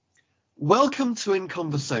Welcome to In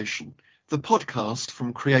Conversation, the podcast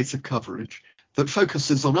from Creative Coverage that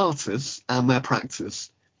focuses on artists and their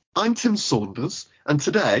practice. I'm Tim Saunders, and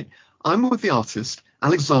today I'm with the artist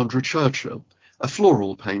Alexandra Churchill, a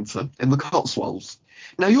floral painter in the Cotswolds.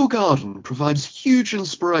 Now, your garden provides huge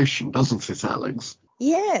inspiration, doesn't it, Alex?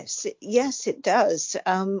 Yes, it does.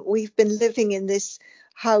 We've been living in this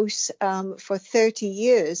house for 30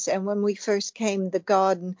 years, and when we first came, the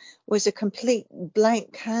garden was a complete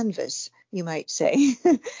blank canvas, you might say.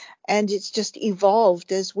 And it's just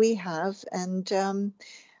evolved as we have, and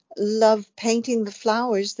love painting the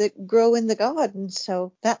flowers that grow in the garden.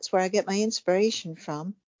 So that's where I get my inspiration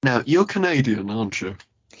from. Now, you're Canadian, aren't you?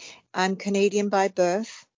 I'm Canadian by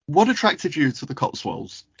birth. What attracted you to the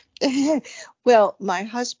Cotswolds? Well, my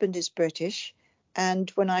husband is British, and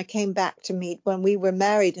when we were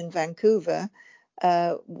married in Vancouver,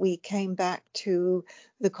 we came back to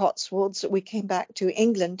the Cotswolds. We came back to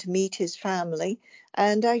England to meet his family,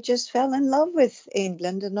 and I just fell in love with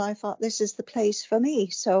England, and I thought this is the place for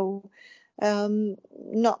me. So,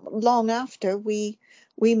 not long after we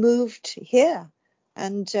moved here.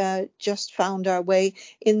 And just found our way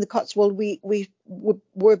in the Cotswold. We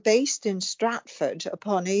were based in Stratford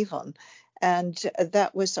upon Avon, and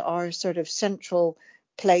that was our sort of central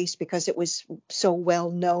place because it was so well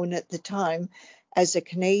known at the time as a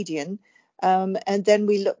Canadian. And then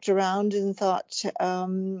we looked around and thought,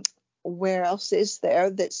 where else is there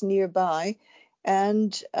that's nearby?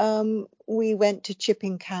 And we went to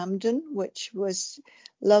Chipping Campden, which was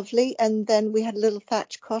lovely. And then we had a little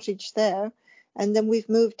thatch cottage there. And then we've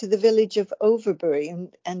moved to the village of Overbury,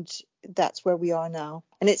 and that's where we are now.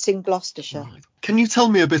 And it's in Gloucestershire. Right. Can you tell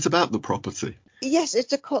me a bit about the property? Yes,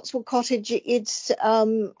 it's a Cotswold cottage. It's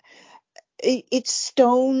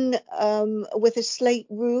stone with a slate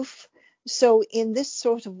roof. So in this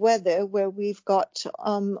sort of weather where we've got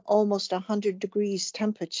almost 100 degrees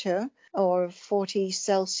temperature or 40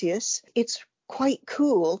 Celsius, it's quite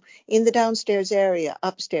cool in the downstairs area.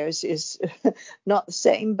 Upstairs is not the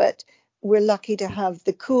same, but we're lucky to have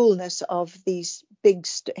the coolness of these big,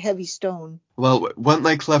 heavy stone. Well, weren't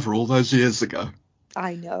they clever all those years ago?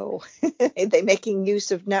 I know. They're making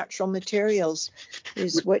use of natural materials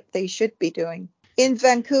is what they should be doing. In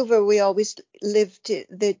Vancouver, we always lived,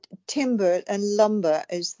 the timber and lumber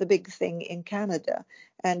is the big thing in Canada.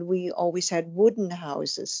 And we always had wooden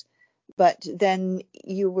houses. But then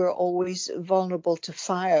you were always vulnerable to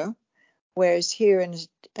fire. Whereas here in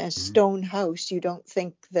a stone house, you don't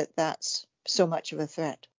think that that's so much of a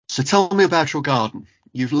threat. So tell me about your garden.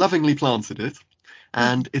 You've lovingly planted it,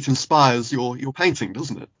 and it inspires your painting,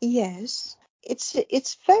 doesn't it? Yes,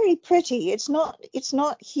 it's very pretty. It's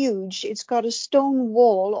not huge. It's got a stone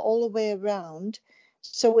wall all the way around,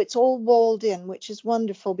 so it's all walled in, which is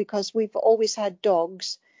wonderful because we've always had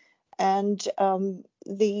dogs, and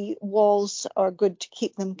the walls are good to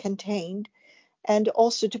keep them contained. And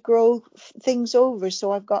also to grow things over.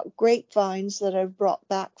 So I've got grapevines that I've brought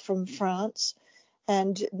back from France.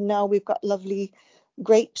 And now we've got lovely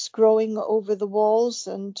grapes growing over the walls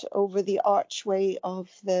and over the archway of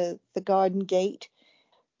the garden gate.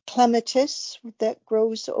 Clematis that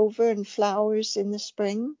grows over and flowers in the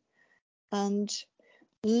spring. And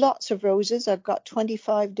lots of roses. I've got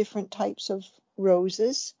 25 different types of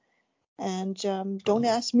roses. And don't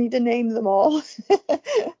ask me to name them all.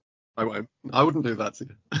 I won't. I wouldn't do that to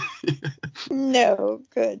you. No,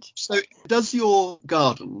 good. So does your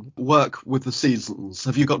garden work with the seasons?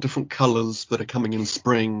 Have you got different colours that are coming in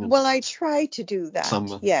spring? Well, I try to do that.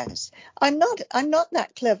 Summer. Yes. I'm not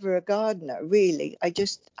that clever a gardener, really. I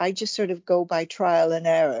just sort of go by trial and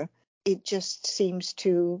error. It just seems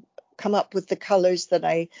to come up with the colors that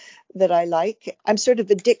I like. I'm sort of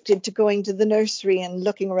addicted to going to the nursery and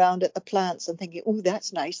looking around at the plants and thinking, oh,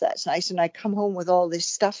 that's nice. And I come home with all this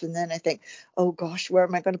stuff and then I think, oh gosh, where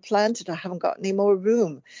am I going to plant it? I haven't got any more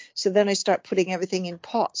room. So then I start putting everything in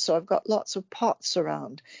pots. So I've got lots of pots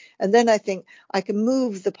around. And then I think I can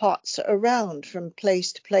move the pots around from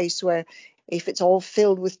place to place where if it's all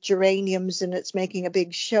filled with geraniums and it's making a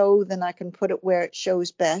big show, then I can put it where it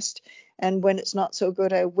shows best. And when it's not so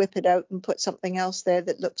good, I whip it out and put something else there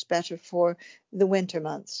that looks better for the winter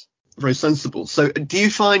months. Very sensible. So do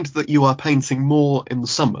you find that you are painting more in the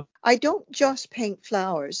summer? I don't just paint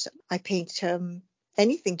flowers. I paint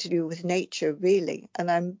anything to do with nature, really.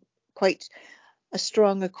 And I'm quite a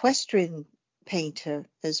strong equestrian painter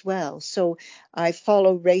as well. So I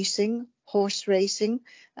follow racing, horse racing,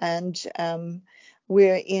 and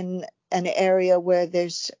we're in an area where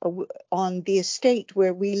on the estate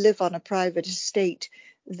where we live on a private estate,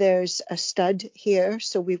 there's a stud here.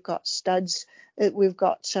 So we've got studs. We've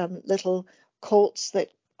got some little colts that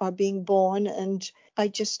are being born, and I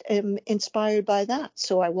just am inspired by that.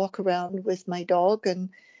 So I walk around with my dog and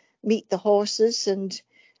meet the horses and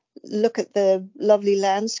look at the lovely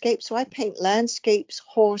landscape. So I paint landscapes,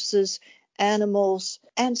 horses, animals,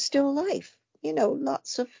 and still life.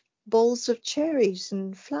 Lots of bowls of cherries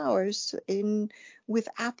and flowers in with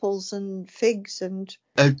apples and figs and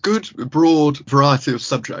a good broad variety of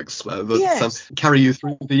subjects that yes. carry you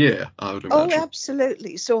through the year, I would Oh, imagine.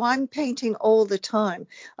 absolutely. So I'm painting all the time.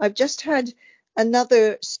 I've just had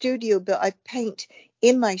another studio built. I paint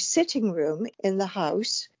in my sitting room in the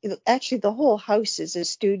house. Actually, the whole house is a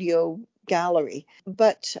studio gallery,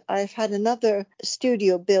 but I've had another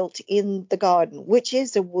studio built in the garden, which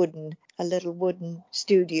is a little wooden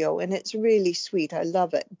studio, and it's really sweet. I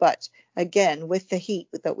love it. But again, with the heat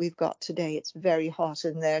that we've got today, it's very hot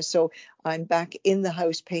in there. So I'm back in the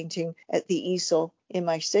house painting at the easel in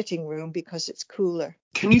my sitting room because it's cooler.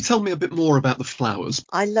 Can you tell me a bit more about the flowers?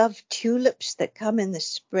 I love tulips that come in the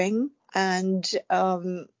spring, and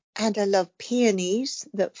I love peonies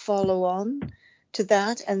that follow on to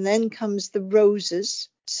that, and then comes the roses.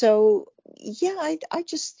 So yeah, I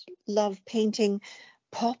just love painting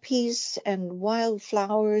poppies and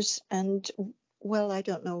wildflowers and, well, I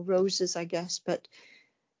don't know, roses, I guess, but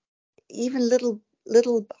even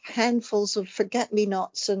little handfuls of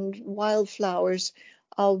forget-me-nots and wildflowers.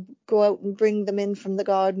 I'll go out and bring them in from the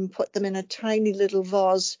garden, put them in a tiny little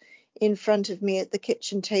vase in front of me at the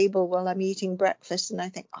kitchen table while I'm eating breakfast, and I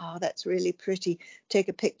think, oh, that's really pretty. Take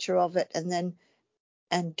a picture of it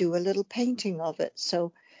and do a little painting of it.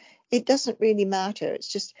 So it doesn't really matter. It's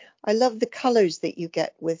just I love the colors that you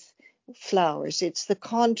get with flowers. It's the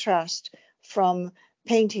contrast from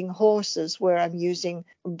painting horses where I'm using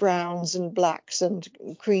browns and blacks and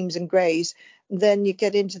creams and grays. Then you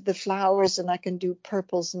get into the flowers and I can do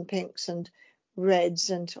purples and pinks and reds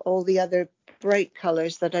and all the other bright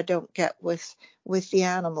colors that I don't get with the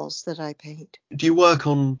animals that I paint. Do you work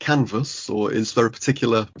on canvas, or is there a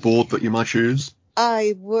particular board that you might use?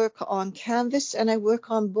 I work on canvas and I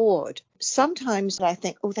work on board. Sometimes I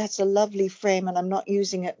think, oh, that's a lovely frame and I'm not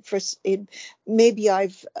using it for it. Maybe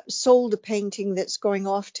I've sold a painting that's going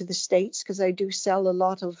off to the States, because I do sell a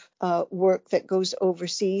lot of work that goes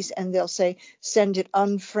overseas, and they'll say send it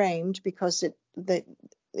unframed because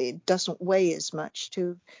it doesn't weigh as much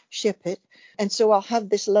to ship it. And so I'll have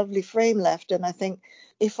this lovely frame left, and I think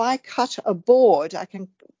if I cut a board, I can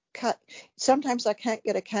cut. Sometimes I can't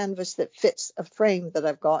get a canvas that fits a frame that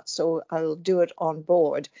I've got, so I'll do it on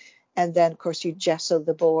board, and then of course you gesso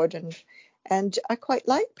the board, and I quite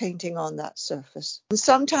like painting on that surface. And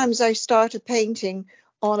sometimes I start a painting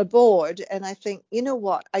on a board and I think, you know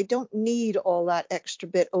what, I don't need all that extra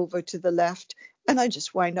bit over to the left, and I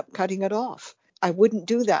just wind up cutting it off. I wouldn't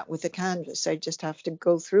do that with a canvas. I just have to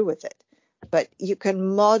go through with it. But you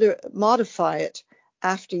can modify it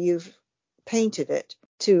after you've painted it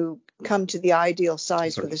to come to the ideal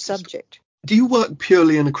size for the subject. Do you work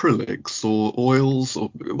purely in acrylics or oils, or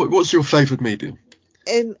what's your favourite medium?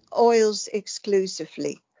 In oils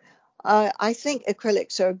exclusively. I think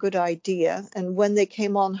acrylics are a good idea. And when they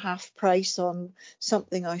came on half price on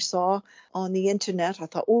something I saw on the internet, I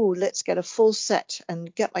thought, oh, let's get a full set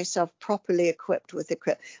and get myself properly equipped with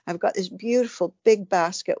acrylic. I've got this beautiful big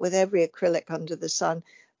basket with every acrylic under the sun.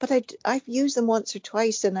 But I've used them once or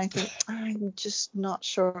twice and I think, I'm just not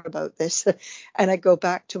sure about this. And I go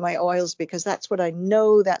back to my oils because that's what I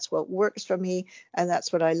know, that's what works for me, and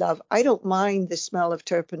that's what I love. I don't mind the smell of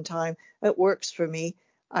turpentine. It works for me.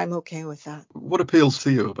 I'm okay with that. What appeals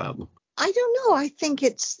to you about them? I don't know. I think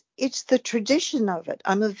it's the tradition of it.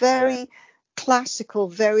 I'm a very classical,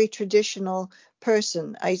 very traditional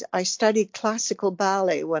person. I studied classical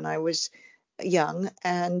ballet when I was young,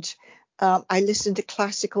 and I listen to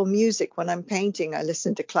classical music when I'm painting. I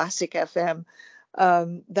listen to classic FM.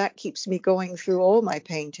 That keeps me going through all my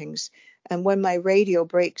paintings. And when my radio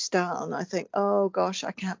breaks down, I think, oh gosh,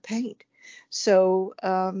 I can't paint. So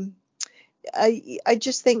I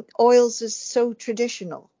just think oils is so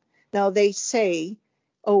traditional. Now they say,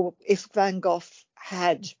 oh, if Van Gogh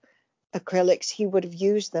had acrylics, he would have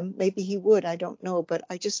used them. Maybe he would, I don't know. But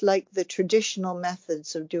I just like the traditional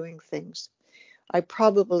methods of doing things. I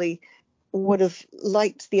probably would have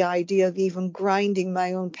liked the idea of even grinding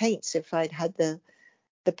my own paints if I'd had the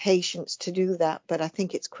patience to do that. But I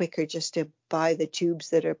think it's quicker just to buy the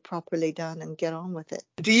tubes that are properly done and get on with it.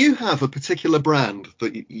 Do you have a particular brand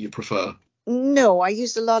that you prefer? No, I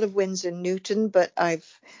use a lot of Winsor Newton, but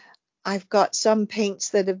I've got some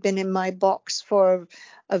paints that have been in my box for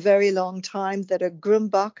a very long time that are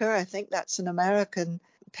Grumbacher. I think that's an American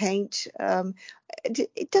paint.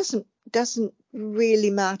 It doesn't really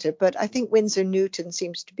matter. But I think Winsor Newton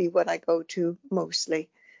seems to be what I go to mostly.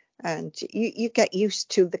 And you get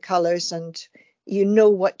used to the colors, and you know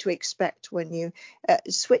what to expect when you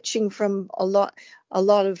switching from a lot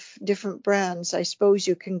of different brands. I suppose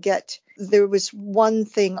you can get, there was one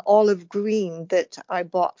thing, olive green, that I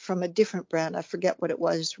bought from a different brand. I forget what it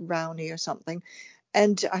was, Rowney or something.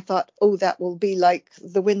 And I thought, oh, that will be like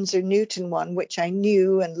the Winsor Newton one, which I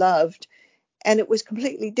knew and loved, and it was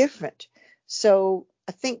completely different. So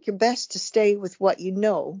I think you're best to stay with what you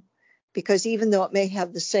know, because even though it may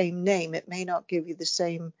have the same name, it may not give you the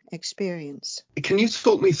same experience. Can you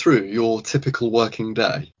talk me through your typical working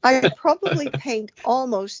day? I probably paint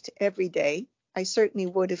almost every day. I certainly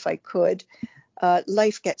would if I could.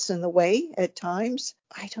 Life gets in the way at times.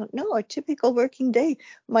 I don't know, a typical working day.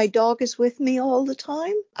 My dog is with me all the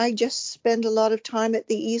time. I just spend a lot of time at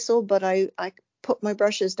the easel, but I put my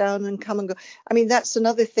brushes down and come and go. I mean, that's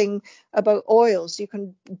another thing about oils. You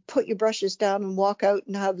can put your brushes down and walk out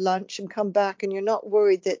and have lunch and come back, and you're not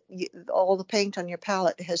worried that all the paint on your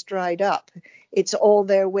palette has dried up. It's all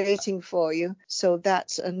there waiting for you. So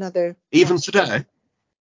that's another. Even today?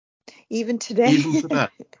 Even today. Even today.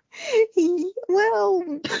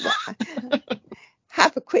 Well,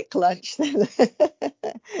 have a quick lunch then.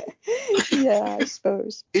 Yeah, I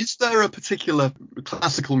suppose. Is there a particular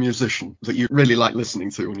classical musician that you really like listening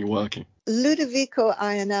to when you're working? Ludovico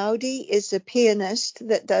Einaudi is a pianist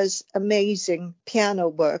that does amazing piano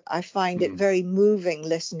work. I find it very moving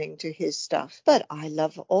listening to his stuff, but I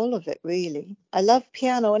love all of it, really. I love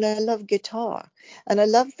piano and I love guitar, and I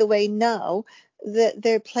love the way now that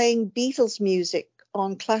they're playing Beatles music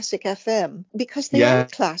on Classic FM, because they are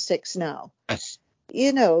classics now. Yes.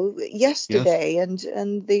 You know, Yes. yesterday and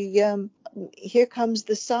the Here Comes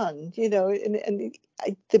the Sun, you know, and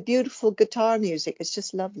the beautiful guitar music is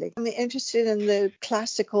just lovely. I'm interested in the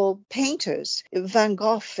classical painters. Van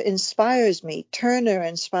Gogh inspires me. Turner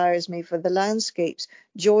inspires me for the landscapes.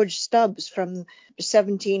 George Stubbs from the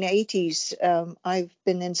 1780s. I've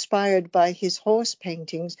been inspired by his horse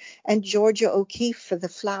paintings, and Georgia O'Keeffe for the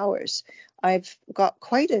flowers. I've got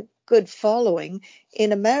quite a good following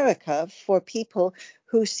in America for people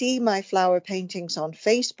who see my flower paintings on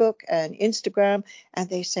Facebook and Instagram, and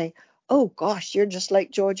they say, oh gosh, you're just like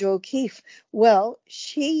Georgia O'Keeffe. Well,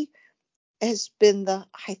 she has been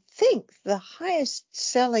I think, the highest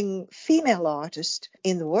selling female artist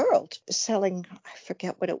in the world, selling, I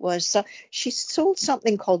forget what it was. So she sold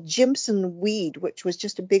something called Jimson Weed, which was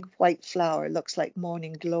just a big white flower, looks like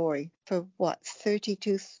morning glory, for what,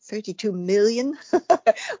 32 million?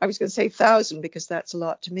 I was going to say thousand because that's a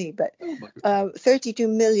lot to me, but $32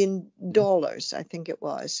 million, I think it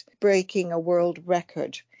was, breaking a world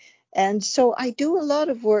record. And so I do a lot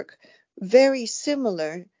of work very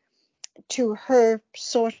similar to her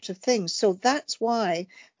sort of thing. So that's why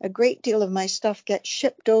a great deal of my stuff gets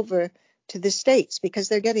shipped over to the States, because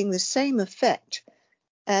they're getting the same effect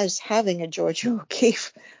as having a Georgia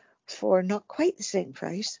O'Keeffe for not quite the same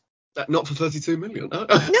price. Not for 32 million.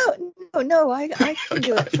 No, I can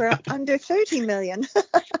do it for under 30 million.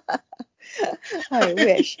 I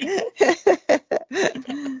wish.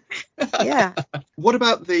 Yeah. What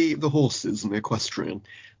about the horses and the equestrian?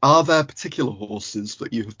 Are there particular horses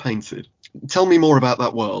that you have painted? Tell me more about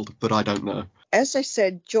that world that I don't know. As I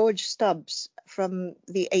said, George Stubbs from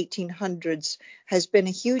the 1800s has been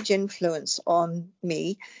a huge influence on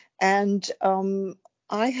me, and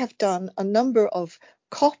I have done a number of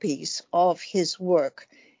copies of his work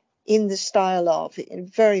in the style of,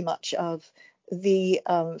 very much of, the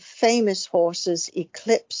famous horses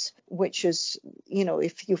Eclipse, which is, you know,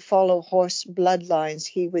 if you follow horse bloodlines,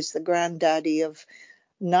 he was the granddaddy of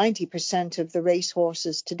 90% of the race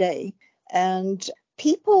horses today. And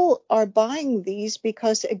people are buying these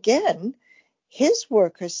because, again, his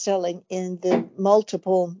work is selling in the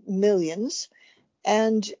multiple millions.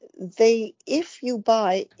 And if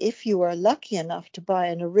you are lucky enough to buy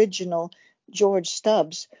an original George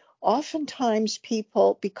Stubbs, oftentimes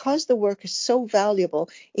people, because the work is so valuable,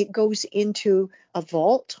 it goes into a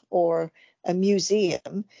vault or a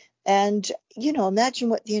museum. And, you know, imagine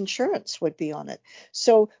what the insurance would be on it.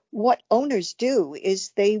 So what owners do is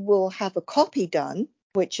they will have a copy done,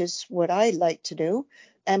 which is what I like to do,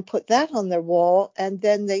 and put that on their wall. And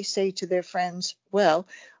then they say to their friends, well,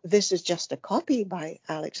 this is just a copy by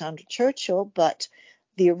Alexander Churchill, but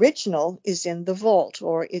the original is in the vault,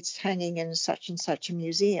 or it's hanging in such and such a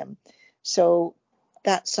museum. So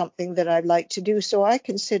that's something that I like to do. So I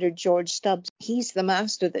consider George Stubbs, he's the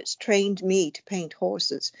master that's trained me to paint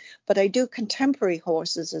horses. But I do contemporary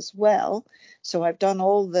horses as well. So I've done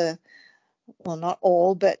all the well, not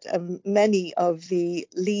all, but many of the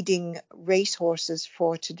leading racehorses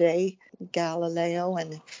for today, Galileo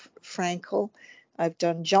and Frankel. I've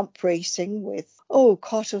done jump racing with,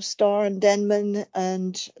 Cotto Star and Denman,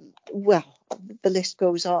 and, well, the list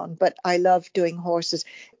goes on. But I love doing horses.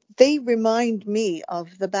 They remind me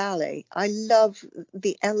of the ballet. I love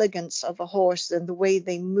the elegance of a horse and the way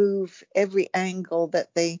they move. Every angle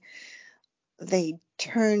that they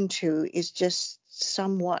turn to is just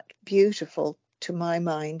somewhat beautiful to my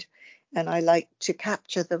mind, and I like to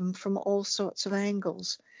capture them from all sorts of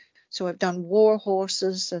angles. So I've done war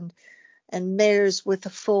horses and mares with a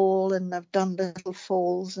foal, and I've done little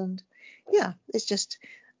foals, and yeah, it's just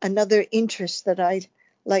another interest that I'd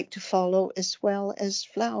like to follow, as well as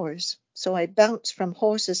flowers. So I bounce from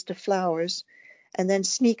horses to flowers, and then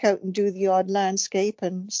sneak out and do the odd landscape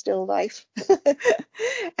and still life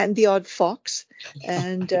and the odd fox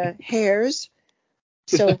and hares.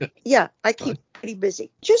 So yeah, I keep pretty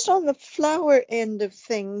busy. Just on the flower end of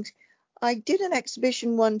things, I did an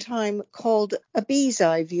exhibition one time called A Bee's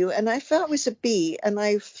Eye View, and I felt it was a bee, and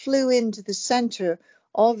I flew into the center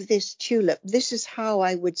of this tulip. This is how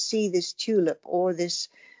I would see this tulip, or this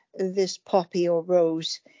poppy or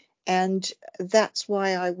rose. And that's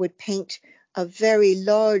why I would paint a very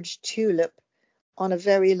large tulip on a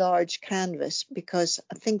very large canvas, because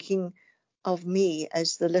I'm thinking of me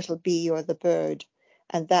as the little bee or the bird.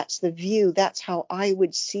 And that's the view. That's how I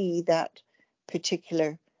would see that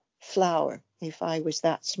particular flower if I was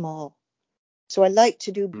that small. So I like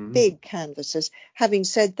to do big canvases. Having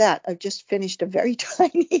said that, I've just finished a very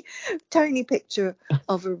tiny picture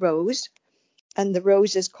of a rose. And the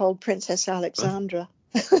rose is called Princess Alexandra,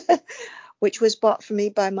 which was bought for me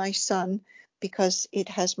by my son because it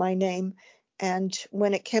has my name. And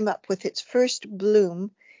when it came up with its first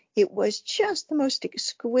bloom, it was just the most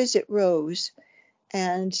exquisite rose.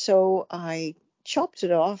 And so I chopped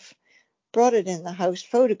it off, brought it in the house,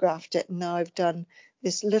 photographed it, and now I've done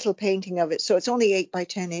this little painting of it. So it's only 8 by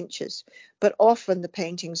 10 inches, but often the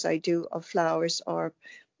paintings I do of flowers are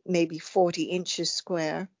maybe 40 inches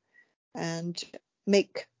square and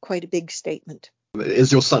make quite a big statement.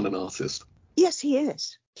 Is your son an artist? Yes, he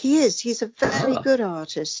is. He is. He's a very good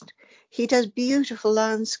artist. He does beautiful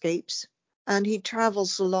landscapes, and he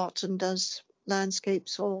travels a lot and does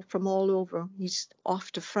landscapes from all over. He's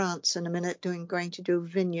off to France in a minute, going to do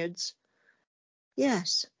vineyards.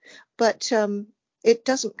 Yes, but it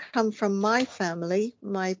doesn't come from my family.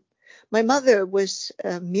 My mother was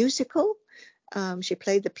musical. She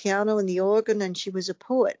played the piano and the organ, and she was a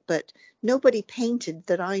poet, but nobody painted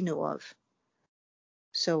that I know of.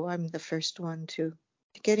 So I'm the first one to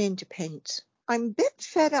get into paints. I'm a bit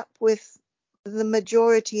fed up with the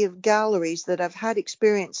majority of galleries that I've had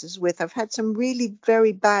experiences with. I've had some really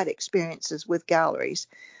very bad experiences with galleries.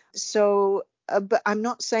 So, but I'm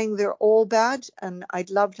not saying they're all bad, and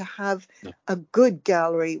I'd love to have a good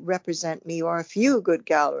gallery represent me, or a few good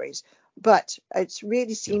galleries. But it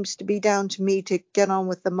really seems to be down to me to get on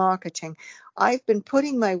with the marketing. I've been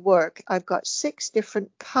putting my work, I've got 6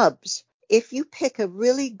 different pubs. If you pick a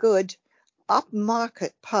really good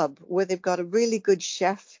upmarket pub where they've got a really good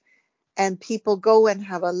chef and people go and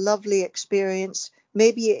have a lovely experience,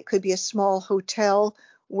 maybe it could be a small hotel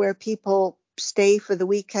where people stay for the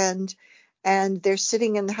weekend and they're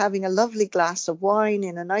sitting and having a lovely glass of wine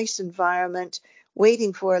in a nice environment,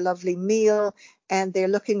 waiting for a lovely meal, and they're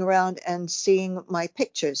looking around and seeing my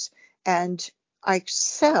pictures. And I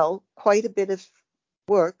sell quite a bit of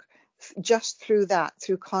work just through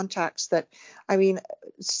contacts that,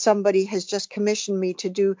 somebody has just commissioned me to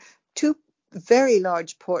do 2 very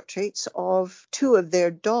large portraits of 2 of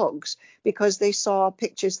their dogs, because they saw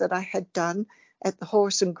pictures that I had done at the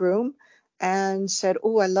Horse and Groom and said,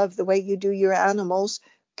 "Oh, I love the way you do your animals.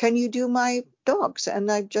 Can you do my dogs?"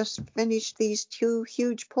 And I've just finished these 2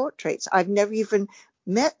 huge portraits. I've never even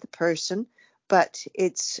met the person, but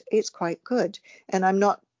it's quite good. And I'm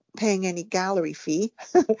not paying any gallery fee.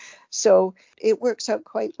 So it works out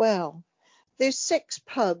quite well. There's 6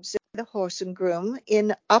 pubs in the Horse and Groom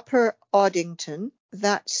in Upper Oddington.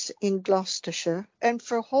 That's in Gloucestershire. And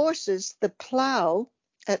for horses, the Plough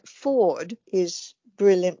at Ford is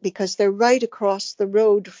brilliant because they're right across the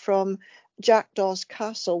road from Jackdaw's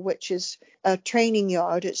Castle, which is a training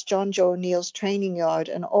yard. It's John Joe O'Neill's training yard,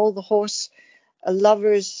 and all the horse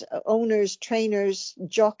lovers, owners, trainers,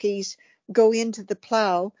 jockeys go into the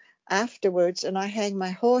Plough afterwards, and I hang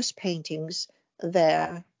my horse paintings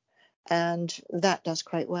there, and that does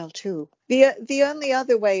quite well too. The only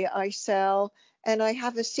other way I sell, and I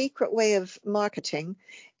have a secret way of marketing,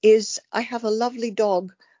 is I have a lovely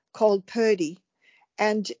dog called Purdy,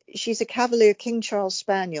 and she's a Cavalier King Charles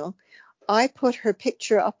Spaniel. I put her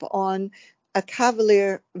picture up on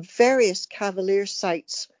various Cavalier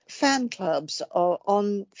sites, fan clubs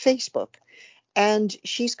on Facebook. And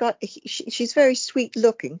she's very sweet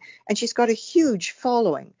looking, and she's got a huge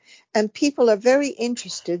following, and people are very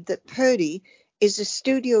interested that Purdy is a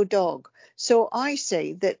studio dog. So I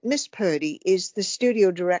say that Miss Purdy is the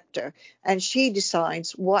studio director, and she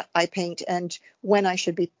decides what I paint and when I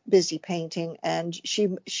should be busy painting, and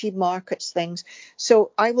she markets things.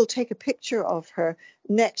 So I will take a picture of her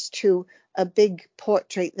next to a big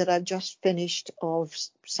portrait that I've just finished of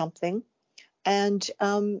something, and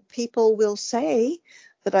people will say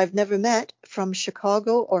that I've never met from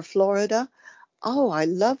Chicago or Florida. Oh, I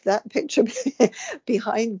love that picture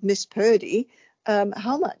behind Miss Purdy.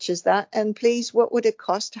 How much is that? And please, what would it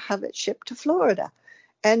cost to have it shipped to Florida?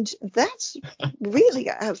 And that's really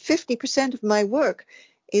 50% of my work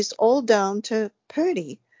is all down to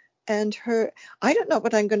Purdy and her. I don't know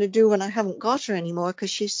what I'm going to do when I haven't got her anymore,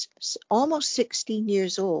 because she's almost 16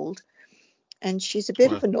 years old. And she's a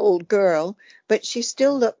bit of an old girl, but she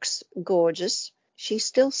still looks gorgeous. She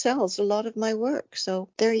still sells a lot of my work. So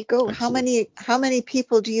there you go. Excellent. How many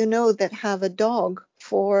people do you know that have a dog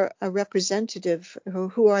for a representative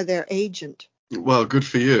who are their agent? Well, good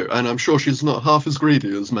for you. And I'm sure she's not half as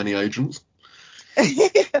greedy as many agents.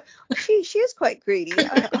 She is quite greedy.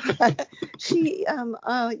 I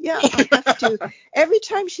have to. Every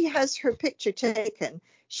time she has her picture taken,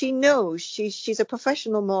 she knows she's a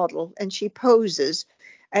professional model, and she poses,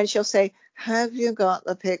 and she'll say, "Have you got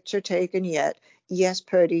the picture taken yet?" "Yes,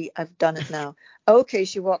 Purdy, I've done it now." Okay,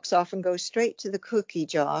 she walks off and goes straight to the cookie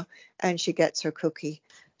jar, and she gets her cookie.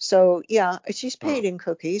 So yeah, she's paid in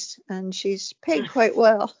cookies, and she's paid quite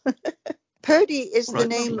well. Purdy is the Right,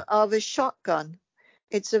 name lovely. of a shotgun.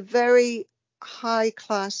 It's a very high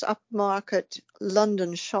class, upmarket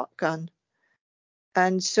London shotgun.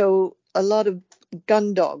 And so a lot of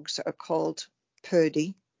gun dogs are called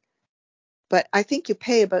Purdy. But I think you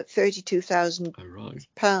pay about Oh, right.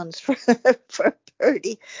 £32,000 for a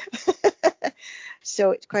Purdy.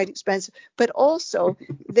 So it's quite expensive. But also,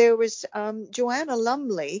 there was Joanna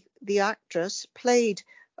Lumley, the actress, played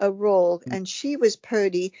a role, and she was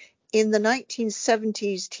Purdy in the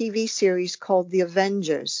 1970s TV series called The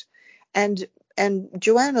Avengers. And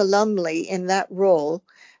Joanna Lumley in that role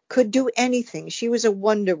could do anything. She was a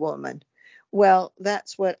Wonder Woman. Well,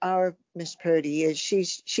 that's what our Miss Purdy is.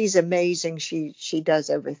 She's amazing. She does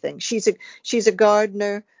everything. She's a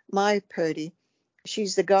gardener, my Purdy.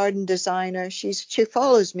 She's the garden designer. She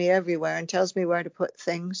follows me everywhere and tells me where to put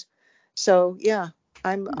things. So yeah,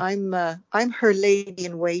 I'm her lady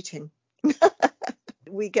in waiting.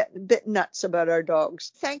 We get a bit nuts about our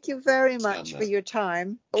dogs. Thank you very much Stand for that. your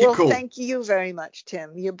time. Keep Well, cool. thank you very much,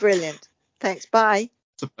 Tim. You're brilliant. Thanks. Bye.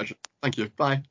 It's a pleasure. Thank you. Bye.